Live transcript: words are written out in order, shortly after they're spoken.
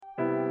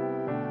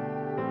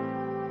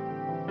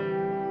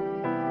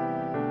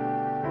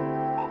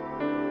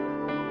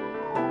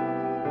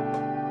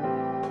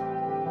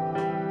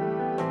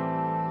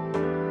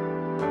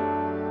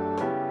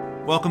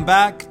Welcome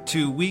back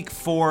to week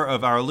 4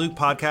 of our Luke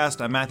podcast.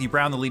 I'm Matthew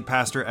Brown, the lead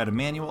pastor at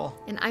Emmanuel.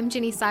 And I'm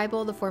Ginny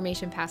Seibel, the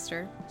formation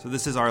pastor. So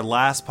this is our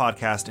last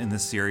podcast in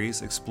this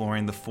series,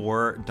 exploring the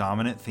 4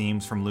 dominant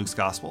themes from Luke's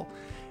gospel.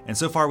 And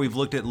so far we've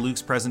looked at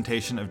Luke's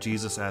presentation of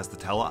Jesus as the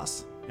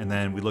telos, and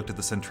then we looked at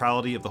the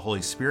centrality of the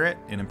Holy Spirit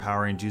in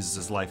empowering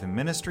Jesus' life and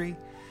ministry.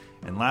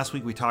 And last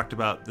week we talked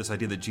about this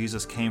idea that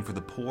Jesus came for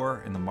the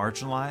poor and the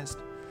marginalized.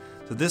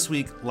 So this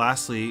week,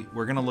 lastly,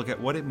 we're going to look at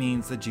what it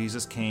means that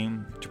Jesus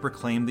came to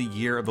proclaim the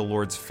year of the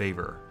Lord's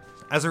favor.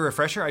 As a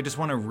refresher, I just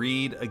want to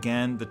read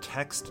again the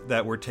text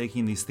that we're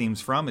taking these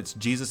themes from. It's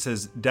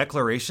Jesus'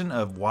 declaration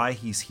of why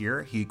he's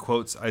here. He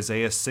quotes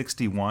Isaiah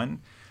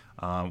 61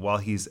 while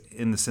he's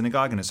in the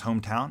synagogue in his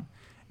hometown.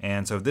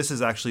 And so this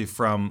is actually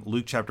from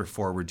Luke chapter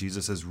 4, where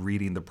Jesus is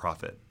reading the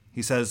prophet.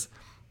 He says,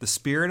 "The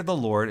Spirit of the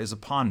Lord is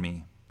upon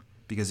me,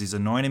 because he's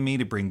anointed me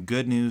to bring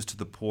good news to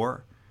the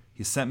poor.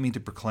 He sent me to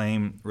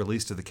proclaim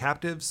release to the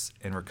captives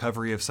and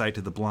recovery of sight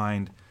to the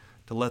blind,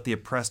 to let the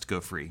oppressed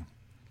go free,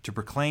 to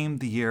proclaim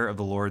the year of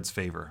the Lord's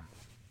favor."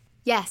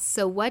 Yes,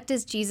 so what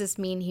does Jesus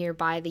mean here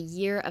by the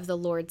year of the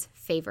Lord's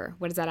favor?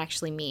 What does that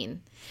actually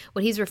mean?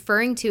 What he's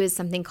referring to is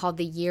something called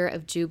the year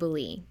of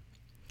Jubilee.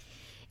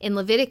 In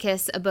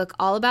Leviticus, a book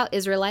all about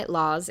Israelite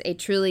laws, a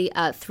truly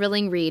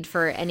thrilling read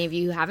for any of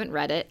you who haven't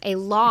read it, a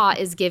law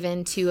is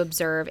given to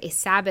observe a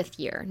Sabbath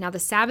year. Now, the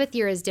Sabbath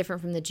year is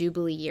different from the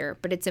Jubilee year,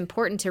 but it's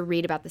important to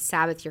read about the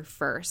Sabbath year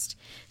first.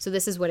 So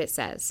this is what it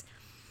says.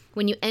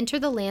 "When you enter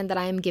the land that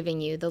I am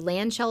giving you, the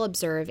land shall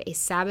observe a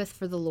Sabbath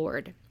for the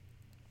Lord.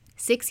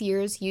 6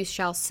 years you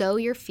shall sow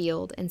your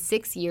field, and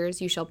 6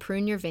 years you shall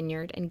prune your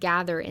vineyard and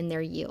gather in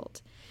their yield.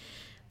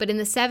 But in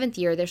the 7th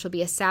year there shall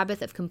be a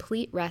Sabbath of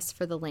complete rest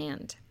for the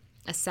land,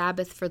 a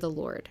Sabbath for the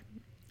Lord."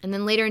 And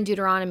then later in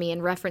Deuteronomy,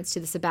 in reference to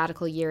the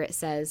sabbatical year, it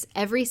says,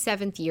 "Every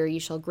 7th year you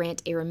shall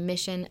grant a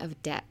remission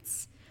of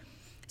debts."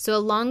 So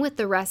along with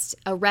a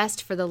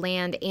rest for the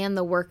land and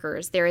the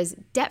workers, there is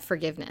debt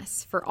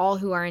forgiveness for all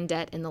who are in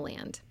debt in the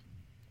land.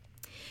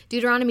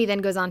 Deuteronomy then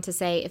goes on to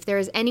say, "If there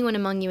is anyone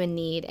among you in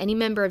need, any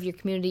member of your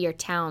community or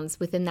towns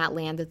within that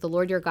land that the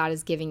Lord your God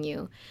is giving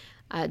you,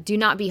 do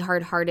not be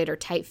hard-hearted or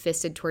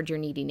tight-fisted toward your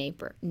needy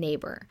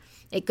neighbor."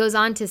 It goes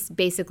on to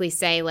basically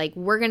say, like,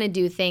 we're going to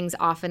do things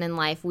often in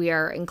life. We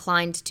are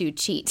inclined to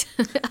cheat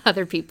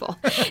other people,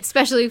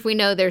 especially if we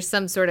know there's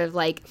some sort of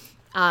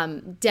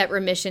debt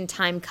remission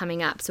time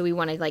coming up. So we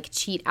want to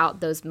cheat out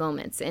those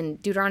moments. And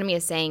Deuteronomy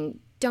is saying,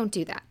 don't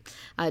do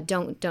that.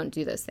 Don't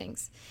do those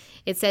things.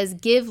 It says,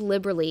 "Give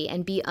liberally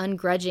and be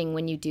ungrudging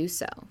when you do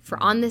so.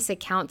 For on this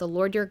account, the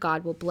Lord your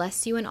God will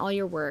bless you in all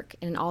your work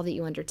and in all that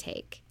you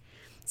undertake.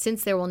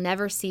 Since there will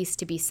never cease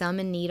to be some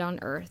in need on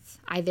earth,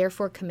 I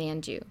therefore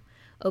command you,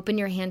 open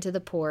your hand to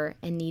the poor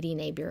and needy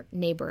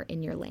neighbor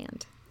in your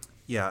land."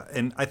 Yeah,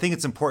 and I think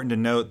it's important to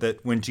note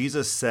that when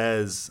Jesus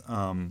says,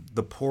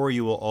 the poor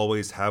you will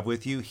always have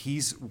with you,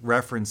 he's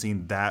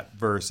referencing that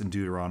verse in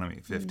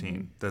Deuteronomy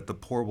 15, that the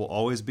poor will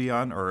always be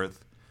on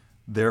earth,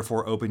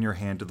 therefore open your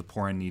hand to the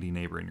poor and needy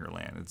neighbor in your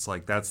land. It's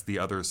like that's the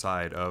other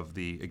side of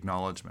the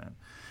acknowledgement.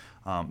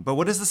 But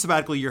what does the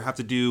sabbatical year have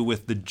to do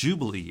with the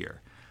Jubilee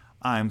year?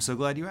 I'm so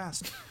glad you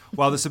asked.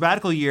 While the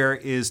sabbatical year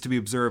is to be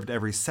observed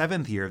every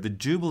 7th year, the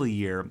Jubilee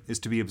year is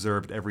to be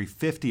observed every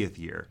 50th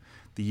year,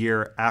 the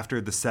year after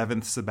the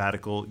 7th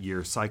sabbatical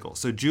year cycle.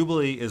 So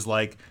Jubilee is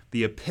like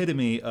the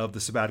epitome of the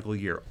sabbatical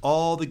year.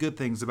 All the good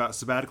things about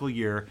sabbatical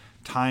year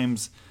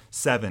times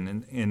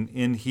 7.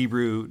 In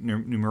Hebrew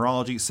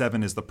numerology,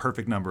 7 is the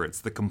perfect number. It's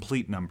the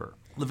complete number.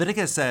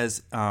 Leviticus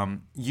says,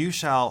 "You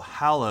shall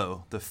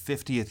hallow the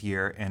 50th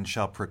year and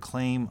shall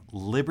proclaim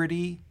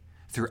liberty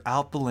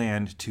throughout the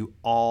land to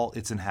all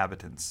its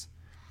inhabitants."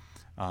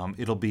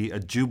 It'll be a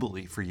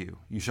jubilee for you.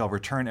 "You shall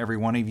return every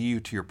one of you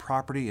to your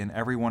property and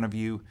every one of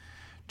you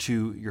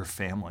to your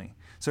family."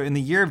 So in the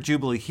year of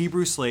Jubilee,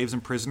 Hebrew slaves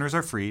and prisoners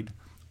are freed.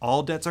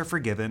 All debts are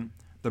forgiven.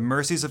 The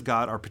mercies of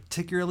God are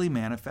particularly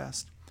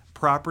manifest.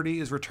 Property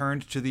is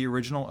returned to the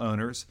original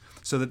owners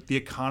so that the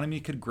economy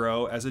could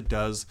grow as it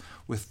does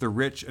with the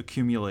rich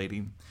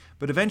accumulating.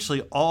 But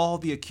eventually, all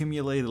the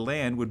accumulated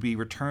land would be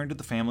returned to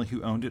the family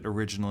who owned it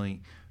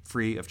originally,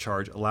 free of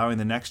charge, allowing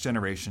the next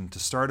generation to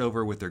start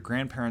over with their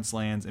grandparents'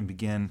 lands and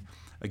begin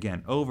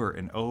again. Over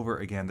and over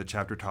again, the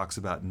chapter talks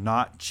about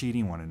not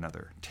cheating one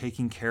another,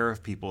 taking care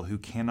of people who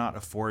cannot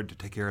afford to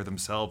take care of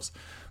themselves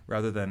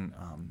rather than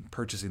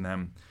purchasing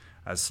them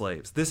as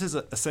slaves. This is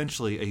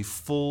essentially a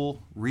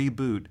full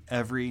reboot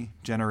every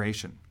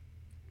generation.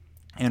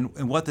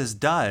 And what this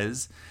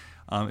does,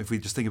 if we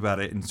just think about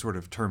it in sort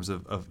of terms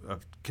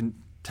of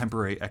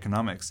contemporary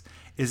economics,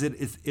 is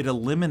it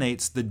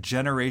eliminates the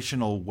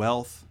generational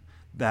wealth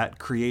that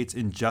creates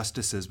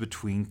injustices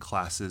between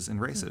classes and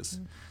races.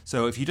 Mm-hmm.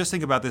 So if you just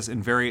think about this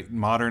in very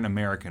modern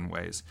American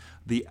ways,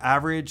 the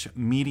average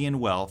median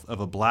wealth of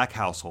a black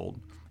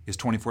household is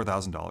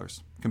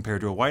 $24,000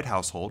 compared to a white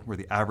household where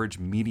the average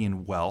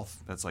median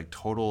wealth, that's like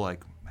total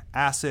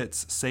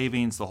assets,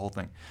 savings, the whole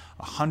thing,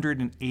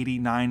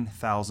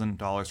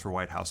 $189,000 for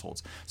white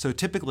households. So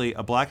typically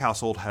a black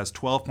household has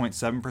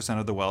 12.7%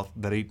 of the wealth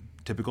that a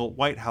typical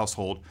white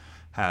household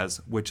has,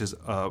 which is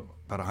about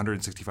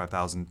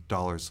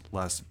 $165,000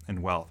 less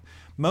in wealth.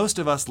 Most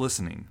of us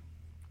listening,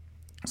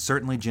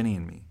 certainly Jenny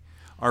and me,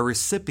 are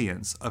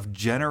recipients of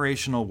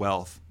generational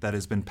wealth that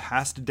has been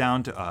passed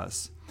down to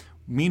us.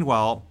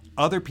 Meanwhile,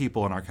 other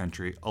people in our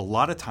country, a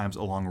lot of times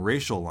along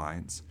racial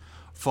lines,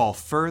 fall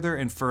further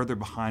and further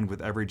behind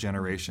with every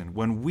generation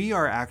when we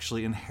are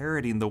actually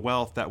inheriting the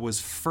wealth that was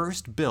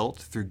first built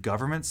through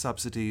government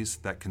subsidies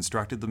that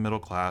constructed the middle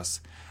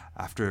class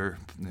after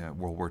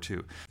World War II.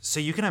 So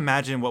you can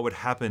imagine what would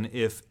happen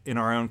if in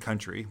our own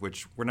country,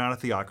 which we're not a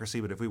theocracy,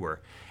 but if we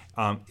were,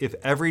 if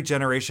every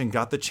generation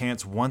got the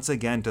chance once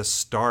again to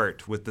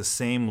start with the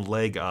same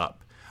leg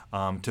up,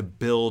 to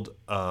build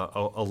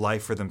a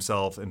life for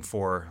themselves and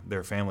for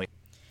their family.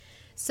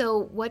 So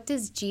what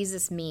does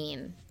Jesus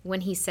mean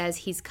when he says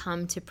he's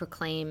come to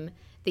proclaim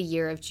the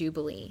year of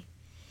Jubilee?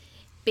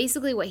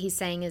 Basically what he's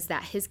saying is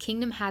that his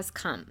kingdom has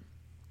come.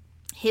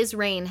 His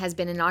reign has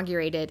been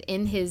inaugurated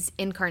in his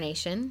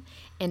incarnation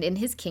and in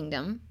his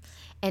kingdom.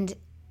 And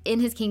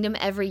in his kingdom,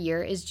 every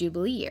year is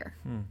Jubilee year.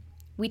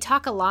 We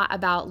talk a lot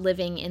about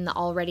living in the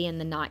already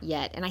and the not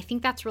yet. And I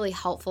think that's really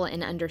helpful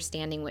in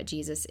understanding what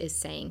Jesus is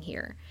saying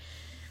here.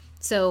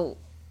 So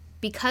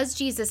because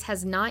Jesus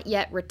has not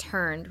yet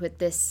returned with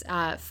this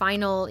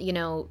final,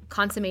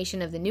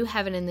 consummation of the new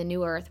heaven and the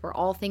new earth, where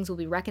all things will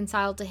be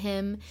reconciled to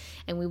him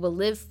and we will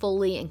live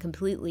fully and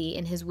completely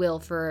in his will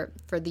for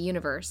the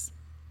universe.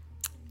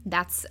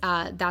 That's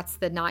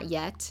the not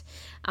yet.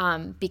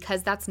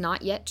 Because that's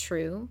not yet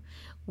true,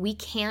 we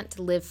can't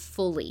live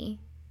fully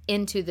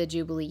into the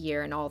Jubilee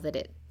year and all that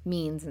it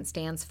means and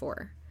stands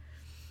for.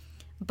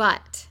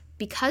 But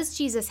because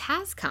Jesus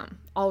has come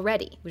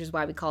already, which is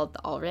why we call it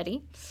the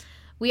already,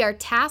 we are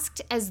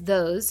tasked as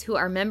those who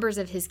are members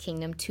of his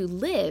kingdom to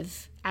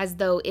live as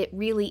though it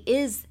really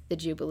is the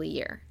Jubilee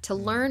year, to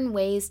learn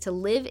ways to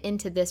live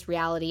into this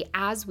reality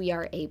as we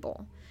are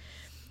able.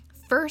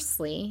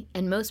 Firstly,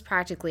 and most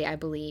practically, I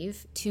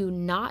believe, to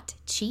not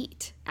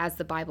cheat, as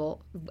the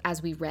Bible,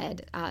 as we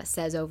read,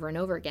 says over and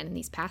over again in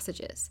these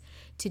passages,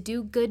 to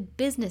do good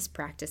business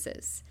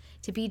practices,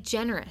 to be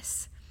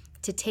generous,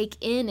 to take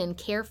in and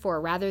care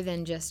for rather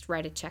than just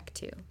write a check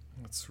to.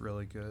 That's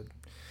really good.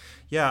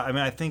 Yeah, I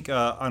mean, I think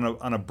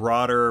on a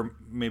broader,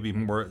 maybe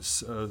more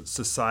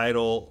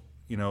societal,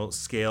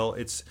 scale,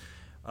 it's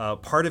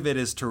part of it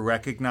is to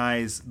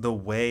recognize the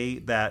way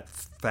that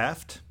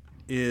theft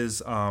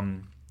is.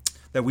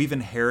 That we've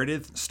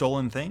inherited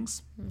stolen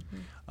things.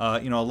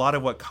 Mm-hmm. A lot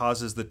of what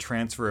causes the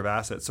transfer of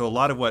assets. So a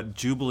lot of what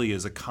Jubilee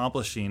is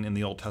accomplishing in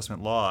the Old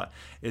Testament law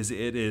is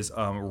it is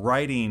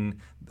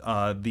righting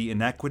the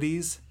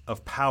inequities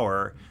of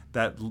power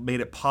that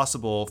made it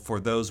possible for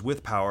those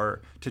with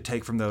power to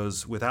take from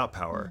those without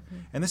power.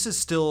 Mm-hmm. And this is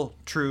still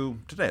true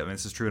today. I mean,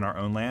 this is true in our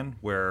own land,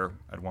 where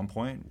at one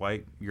point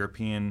white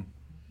European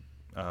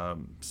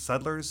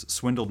settlers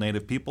swindled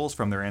native peoples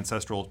from their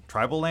ancestral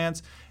tribal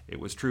lands. It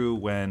was true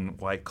when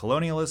white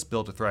colonialists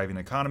built a thriving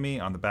economy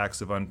on the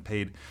backs of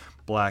unpaid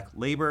black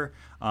labor.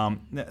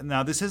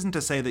 Now, this isn't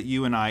to say that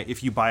you and I,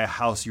 if you buy a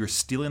house, you're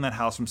stealing that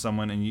house from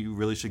someone and you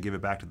really should give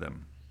it back to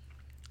them.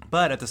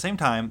 But at the same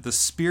time, the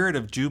spirit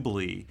of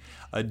Jubilee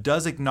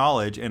does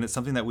acknowledge, and it's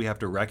something that we have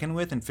to reckon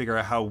with and figure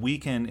out how we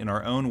can, in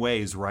our own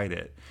ways, right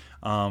it.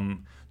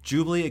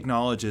 Jubilee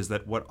acknowledges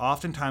that what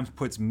oftentimes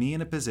puts me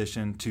in a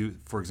position to,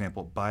 for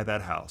example, buy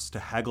that house, to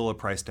haggle a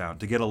price down,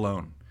 to get a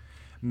loan,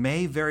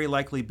 may very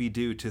likely be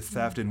due to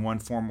theft in one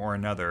form or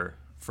another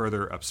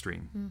further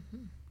upstream.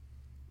 Mm-hmm.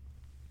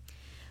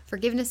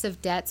 Forgiveness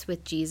of debts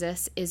with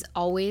Jesus is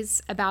always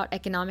about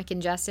economic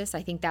injustice.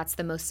 I think that's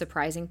the most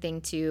surprising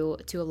thing to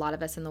a lot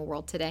of us in the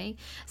world today.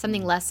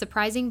 Something less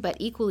surprising, but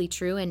equally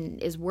true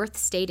and is worth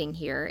stating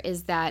here,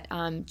 is that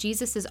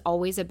Jesus is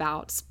always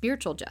about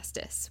spiritual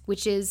justice,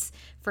 which is,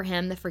 for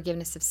him, the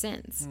forgiveness of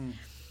sins.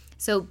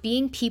 So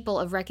being people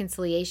of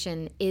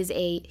reconciliation is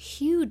a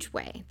huge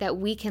way that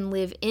we can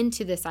live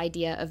into this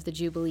idea of the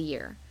Jubilee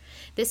year.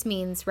 This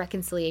means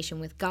reconciliation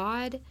with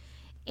God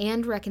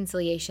and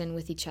reconciliation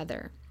with each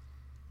other.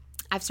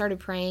 I've started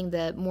praying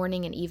the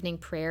morning and evening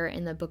prayer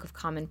in the Book of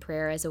Common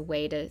Prayer as a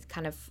way to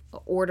kind of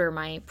order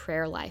my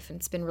prayer life, and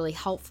it's been really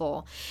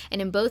helpful.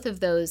 And in both of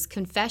those,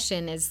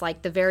 confession is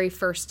like the very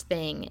first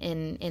thing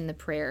in the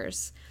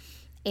prayers.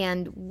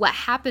 And what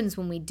happens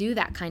when we do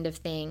that kind of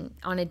thing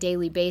on a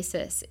daily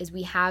basis is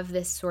we have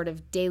this sort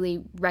of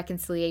daily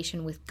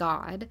reconciliation with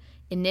God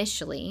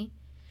initially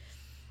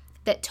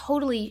that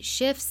totally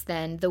shifts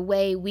then the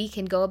way we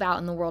can go about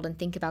in the world and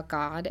think about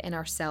God and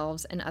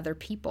ourselves and other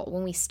people.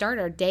 When we start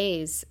our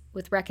days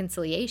with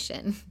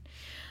reconciliation,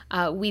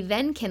 we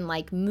then can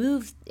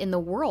move in the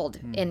world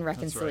in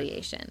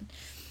reconciliation.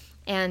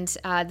 And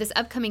this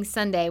upcoming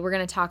Sunday, we're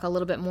going to talk a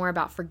little bit more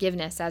about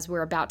forgiveness as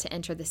we're about to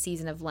enter the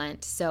season of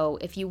Lent. So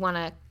if you want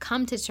to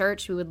come to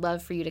church, we would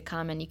love for you to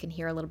come, and you can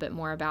hear a little bit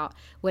more about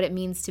what it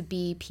means to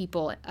be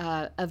people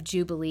of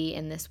Jubilee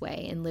in this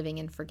way and living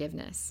in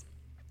forgiveness.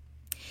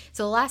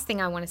 So the last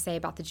thing I want to say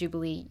about the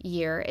Jubilee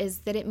year is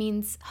that it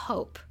means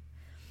hope.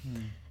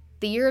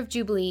 The year of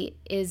Jubilee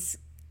is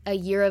a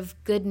year of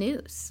good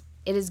news.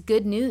 It is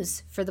good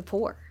news for the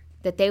poor,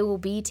 that they will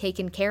be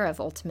taken care of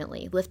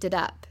ultimately, lifted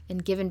up,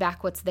 and given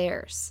back what's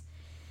theirs.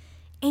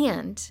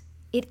 And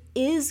it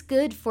is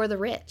good for the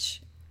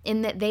rich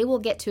in that they will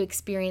get to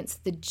experience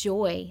the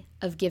joy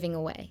of giving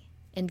away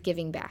and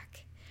giving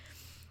back.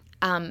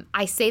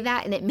 I say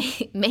that, and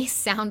it may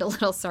sound a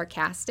little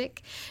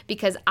sarcastic,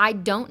 because I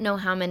don't know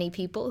how many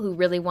people who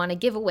really want to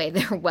give away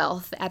their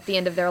wealth at the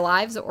end of their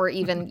lives, or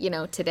even,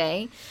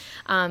 today.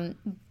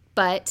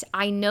 But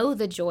I know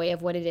the joy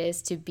of what it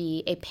is to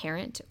be a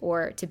parent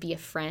or to be a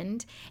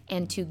friend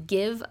and to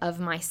give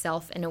of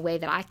myself in a way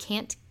that I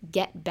can't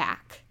get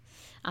back.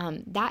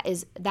 That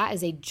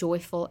is a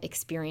joyful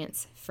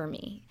experience for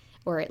me,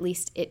 or at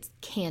least it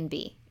can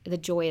be. The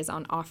joy is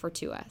on offer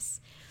to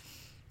us.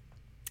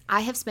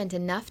 I have spent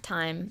enough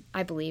time,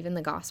 I believe, in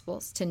the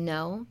Gospels to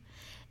know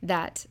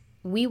that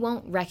we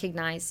won't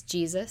recognize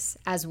Jesus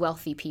as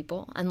wealthy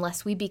people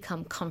unless we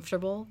become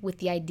comfortable with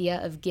the idea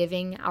of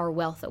giving our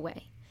wealth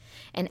away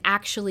and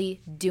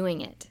actually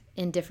doing it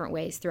in different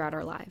ways throughout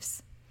our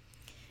lives.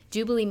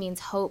 Jubilee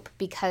means hope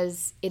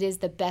because it is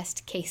the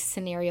best case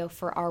scenario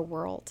for our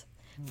world,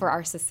 for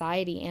our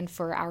society, and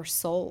for our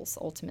souls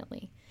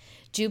ultimately.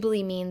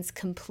 Jubilee means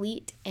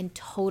complete and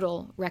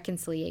total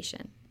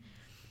reconciliation.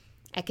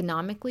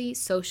 Economically,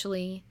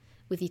 socially,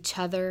 with each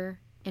other,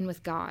 and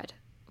with God.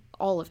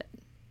 All of it.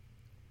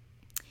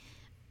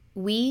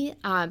 We,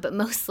 but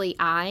mostly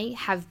I,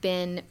 have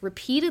been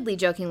repeatedly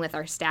joking with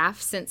our staff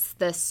since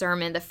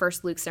the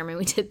first Luke sermon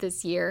we did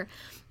this year,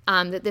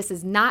 that this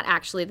is not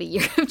actually the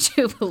year of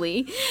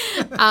Jubilee,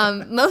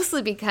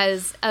 mostly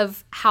because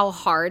of how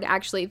hard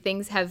actually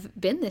things have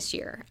been this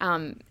year,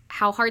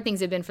 how hard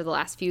things have been for the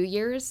last few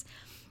years.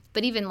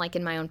 But even like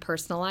in my own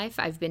personal life,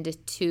 I've been to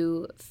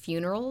 2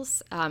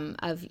 funerals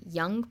of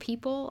young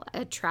people,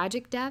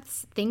 tragic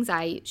deaths, things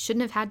I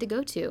shouldn't have had to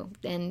go to,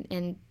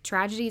 and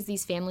tragedies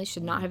these families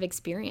should not have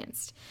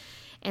experienced.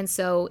 And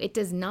so it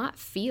does not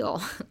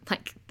feel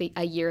like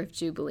a year of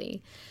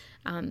Jubilee.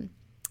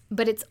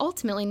 But it's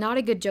ultimately not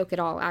a good joke at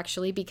all,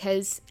 actually,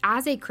 because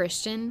as a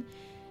Christian,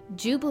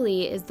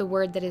 Jubilee is the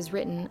word that is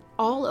written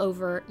all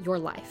over your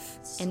life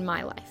and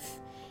my life.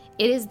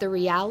 It is the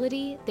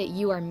reality that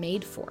you are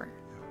made for,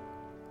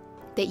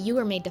 that you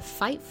are made to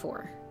fight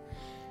for,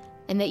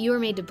 and that you are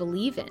made to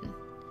believe in,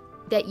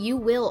 that you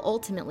will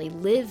ultimately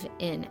live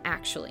in,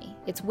 actually.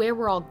 It's where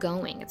we're all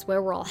going. It's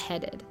where we're all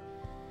headed.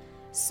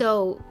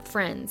 So,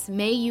 friends,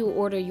 may you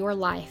order your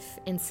life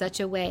in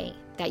such a way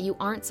that you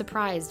aren't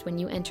surprised when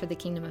you enter the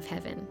kingdom of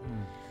heaven.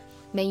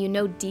 May you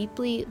know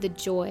deeply the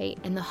joy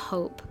and the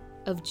hope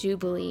of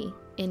Jubilee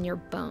in your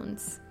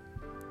bones.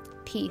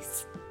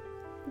 Peace.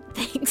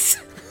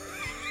 Thanks.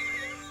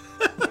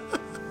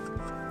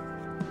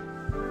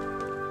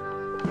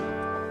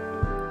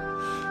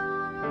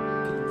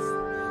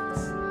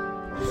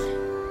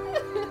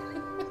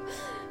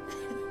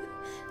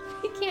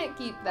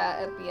 Keep that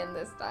at the end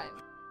this time.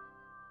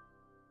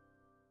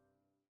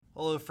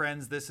 Hello,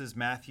 friends. This is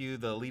Matthew,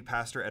 the lead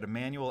pastor at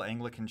Emmanuel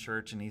Anglican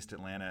Church in East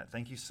Atlanta.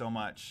 Thank you so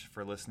much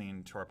for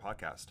listening to our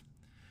podcast.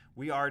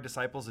 We are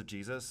disciples of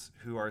Jesus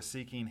who are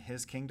seeking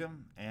his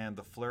kingdom and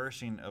the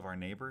flourishing of our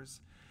neighbors.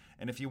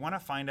 And if you want to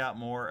find out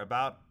more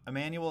about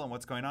Emmanuel and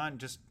what's going on,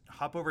 just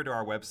hop over to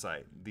our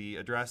website. The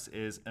address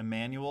is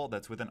Emmanuel,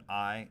 that's with an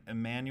I,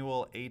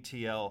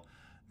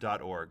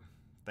 emmanuelatl.org.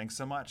 Thanks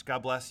so much.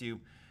 God bless you.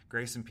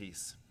 Grace and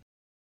peace.